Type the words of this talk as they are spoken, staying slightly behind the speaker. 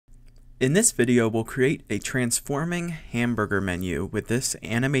In this video, we'll create a transforming hamburger menu with this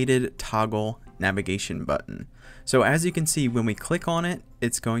animated toggle navigation button. So as you can see, when we click on it,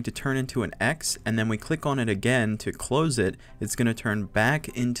 it's going to turn into an X, and then we click on it again to close it, it's going to turn back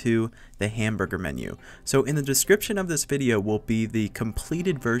into the hamburger menu. So in the description of this video will be the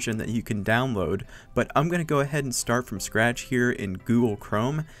completed version that you can download, but I'm going to go ahead and start from scratch here in Google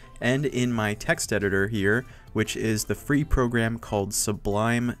Chrome and in my text editor here, which is the free program called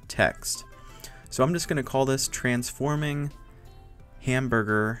Sublime Text. So I'm just going to call this Transforming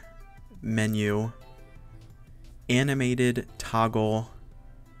Hamburger Menu Animated Toggle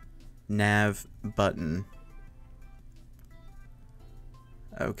Nav Button.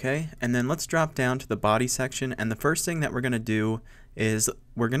 Okay, and then let's drop down to the body section, and the first thing that we're going to do is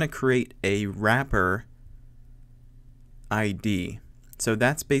we're going to create a wrapper ID. So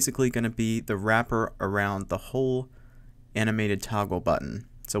that's basically going to be the wrapper around the whole animated toggle button.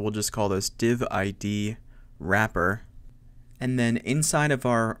 So we'll just call this div ID wrapper. And then inside of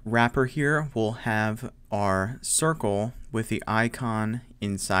our wrapper here, we'll have our circle with the icon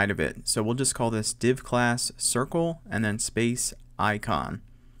inside of it. So we'll just call this div class circle and then space icon.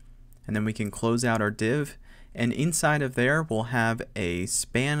 And then we can close out our div. And inside of there, we'll have a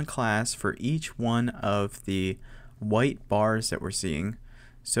span class for each one of the white bars that we're seeing.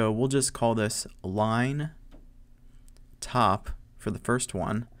 So we'll just call this line top for the first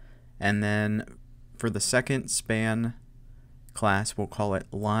one, and then for the second span class we'll call it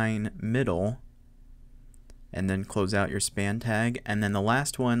line middle, and then close out your span tag, and then the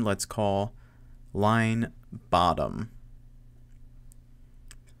last one let's call line bottom.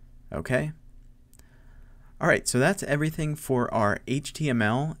 Okay. Alright, so that's everything for our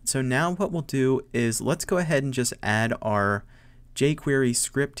HTML. So now what we'll do is let's go ahead and just add our jQuery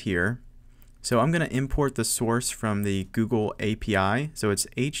script here. So I'm going to import the source from the Google API. So it's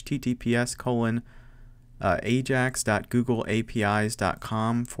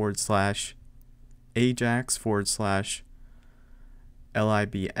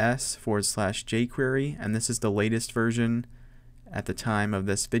and this is the latest version at the time of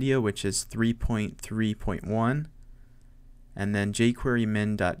this video, which is 3.3.1, and then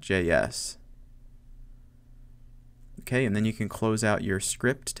jQuerymin.js. Okay, and then you can close out your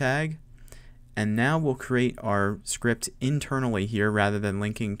script tag, and now we'll create our script internally here rather than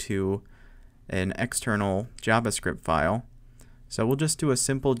linking to an external JavaScript file. So we'll just do a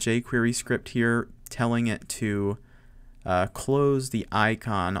simple jQuery script here telling it to close the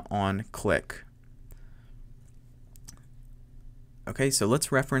icon on click. Okay, so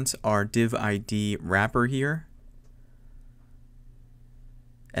let's reference our div ID wrapper here,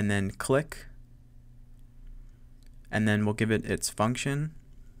 and then click, and then we'll give it its function.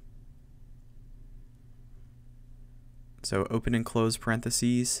 So open and close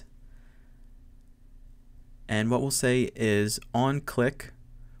parentheses, and what we'll say is on click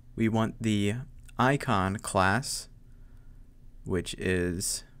we want the icon class, which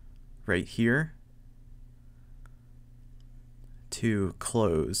is right here, to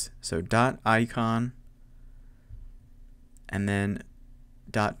close. So dot icon and then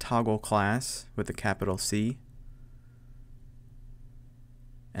dot toggle class with a capital C,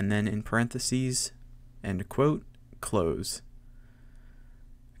 and then in parentheses and quote close.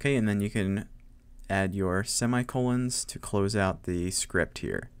 Okay, and then you can add your semicolons to close out the script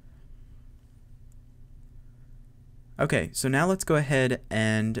here. Okay, so now let's go ahead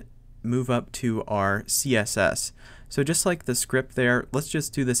and move up to our CSS. So just like the script there, let's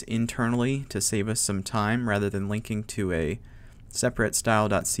just do this internally to save us some time rather than linking to a separate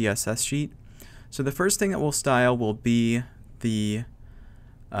style.css sheet. So the first thing that we'll style will be the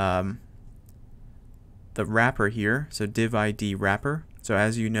wrapper here, so div ID wrapper. So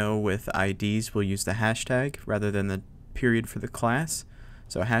as you know, with IDs we'll use the hashtag rather than the period for the class.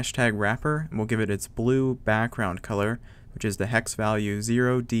 So hashtag wrapper, and we'll give it its blue background color, which is the hex value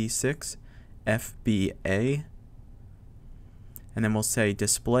 0D6FBA. And then we'll say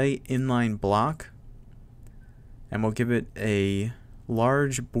display inline block, and we'll give it a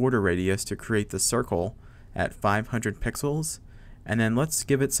large border radius to create the circle at 500 pixels. And then let's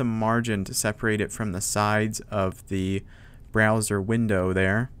give it some margin to separate it from the sides of the browser window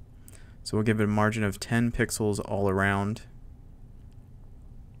there. So we'll give it a margin of 10 pixels all around.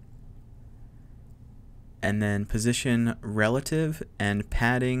 And then position relative and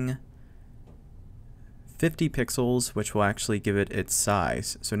padding 50 pixels, which will actually give it its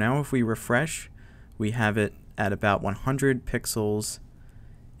size. So now if we refresh, we have it at about 100 pixels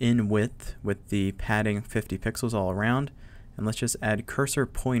in width with the padding 50 pixels all around. And let's just add cursor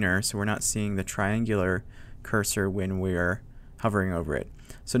pointer so we're not seeing the triangular cursor when we're hovering over it.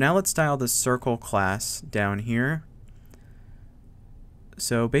 So now let's style the circle class down here.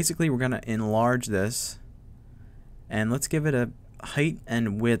 So basically we're going to enlarge this, and let's give it a height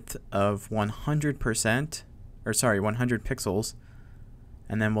and width of 100%, or sorry, 100 pixels,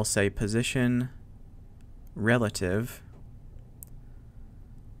 and then we'll say position relative.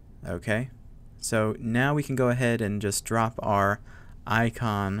 Okay, so now we can go ahead and just drop our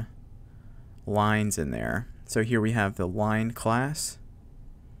icon lines in there. So here we have the line class.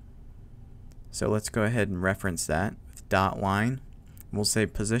 So let's go ahead and reference that with dot line. We'll say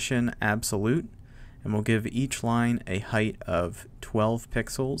position absolute, and we'll give each line a height of 12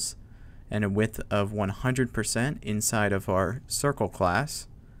 pixels and a width of 100% inside of our circle class.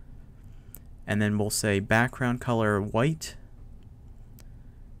 And then we'll say background color white.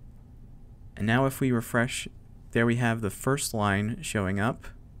 And now if we refresh, there we have the first line showing up.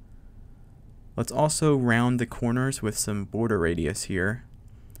 Let's also round the corners with some border radius here.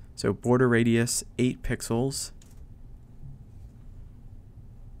 So border radius 8 pixels.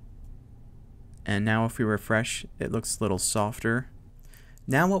 And now if we refresh, it looks a little softer.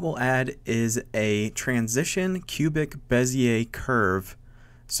 Now what we'll add is a transition cubic Bezier curve.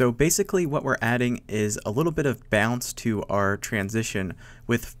 So basically what we're adding is a little bit of bounce to our transition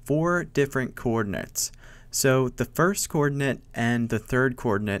with 4 different coordinates. So the first coordinate and the third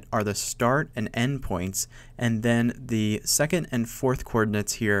coordinate are the start and end points, and then the second and fourth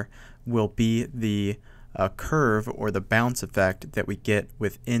coordinates here will be the curve or the bounce effect that we get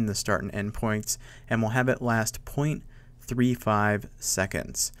within the start and end points, and we'll have it last 0.35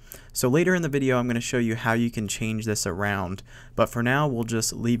 seconds. So later in the video I'm going to show you how you can change this around, but for now we'll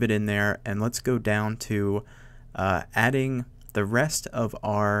just leave it in there, and let's go down to adding the rest of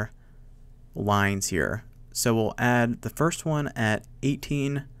our lines here. So we'll add the first one at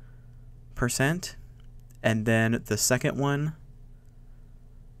 18%, and then the second one,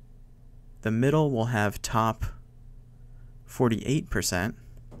 the middle will have top 48%,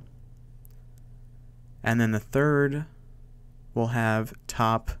 and then the third will have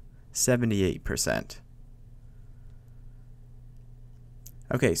top 78%.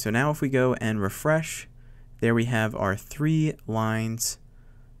 Okay, so now if we go and refresh, there we have our 3 lines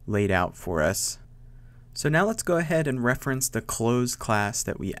laid out for us. So now let's go ahead and reference the close class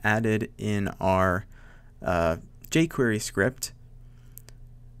that we added in our jQuery script,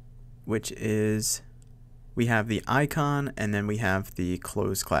 which is, we have the icon and then we have the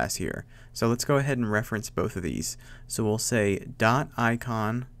close class here. So let's go ahead and reference both of these. So we'll say dot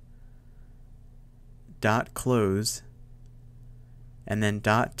icon dot close and then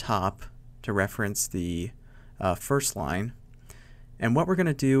dot top to reference the first line. And what we're going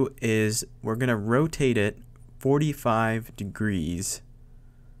to do is we're going to rotate it 45 degrees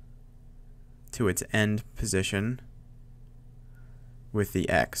to its end position with the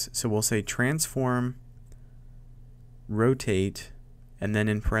X. So we'll say transform rotate and then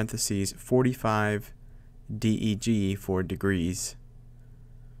in parentheses 45 DEG for degrees,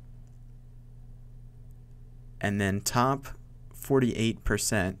 and then top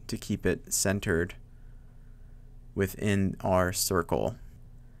 48% to keep it centered within our circle.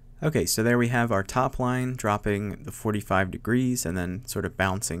 Okay, so there we have our top line dropping the 45 degrees and then sort of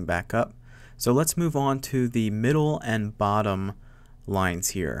bouncing back up. So let's move on to the middle and bottom lines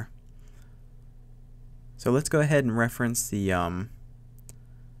here. So let's go ahead and reference the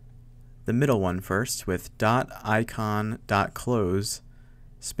middle one first with dot icon dot close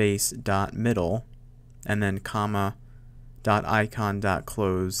space dot middle and then comma dot icon dot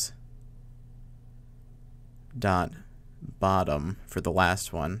close dot bottom for the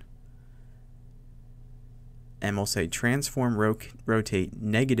last one, and we'll say transform rotate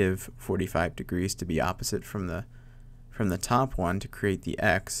negative 45 degrees to be opposite from the top one to create the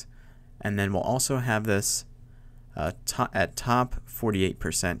X, and then we'll also have this at top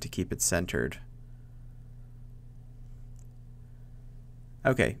 48% to keep it centered.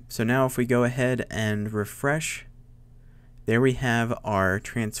 Okay, so now if we go ahead and refresh, there we have our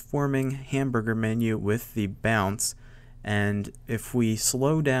transforming hamburger menu with the bounce, and if we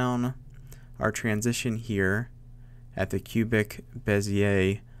slow down our transition here at the cubic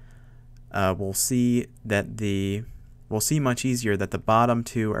Bezier, we'll see much easier that the bottom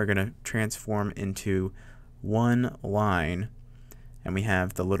two are going to transform into one line, and we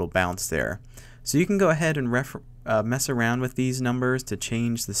have the little bounce there. So you can go ahead and mess around with these numbers to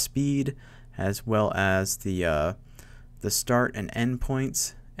change the speed as well as the start and end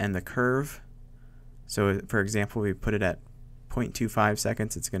points and the curve. So for example, we put it at 0.25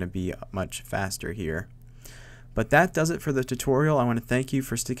 seconds, it's going to be much faster here. But that does it for the tutorial. I want to thank you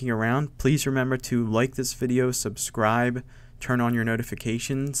for sticking around. Please remember to like this video, subscribe turn on your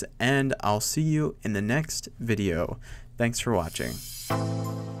notifications, and I'll see you in the next video. Thanks for watching.